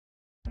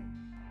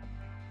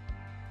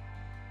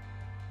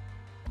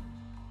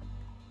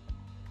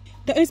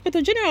The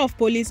Inspector General of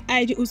Police,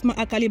 IG Usman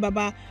Alkali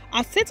Baba,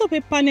 has set up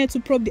a panel to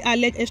probe the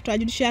alleged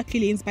extrajudicial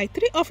killings by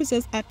 3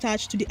 officers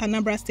attached to the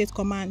Anambra State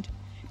Command.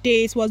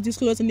 This was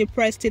disclosed in the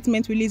press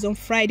statement released on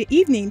Friday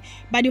evening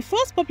by the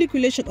first public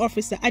relations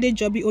officer,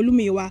 Adejobi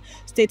Olumiwa,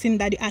 stating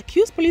that the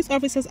accused police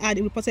officers had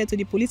reported to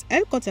the police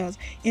headquarters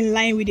in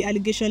line with the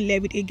allegation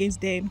levied against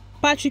them.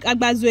 Patrick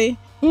Agbazwe,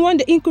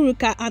 Nwande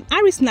Nkuruka, and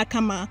Aris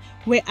Nakama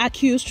were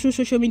accused through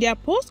social media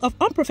posts of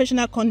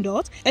unprofessional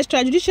conduct,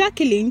 extrajudicial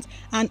killings,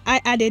 and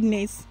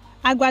high-handedness.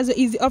 Agbazwe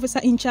is the officer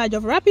in charge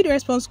of Rapid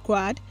Response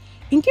Squad.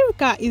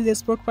 Nkuruka is the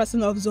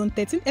spokesperson of Zone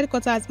 13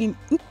 headquarters in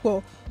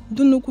Nkwo,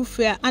 Dunuku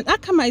Fair, and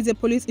Akama is a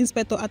police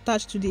inspector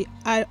attached to the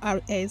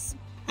IRS.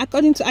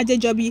 According to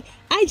Adejobi,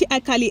 IG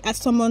Alkali has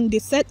summoned the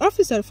said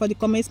officer for the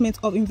commencement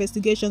of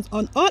investigations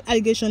on all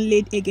allegations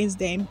laid against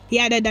them. He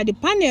added that the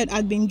panel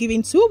had been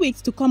given 2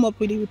 weeks to come up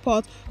with a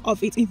report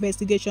of its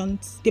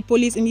investigations. The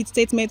police, in its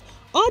statement,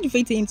 urged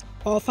victims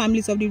or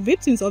families of the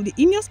victims of the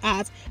heinous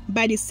acts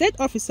by the said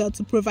officer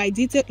to provide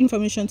detailed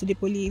information to the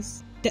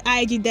police. The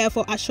IG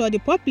therefore assured the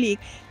public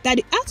that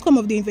the outcome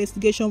of the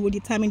investigation will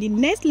determine the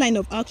next line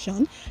of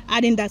action,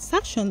 adding that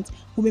sanctions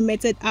will be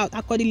meted out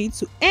accordingly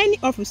to any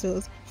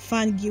officers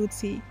found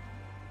guilty.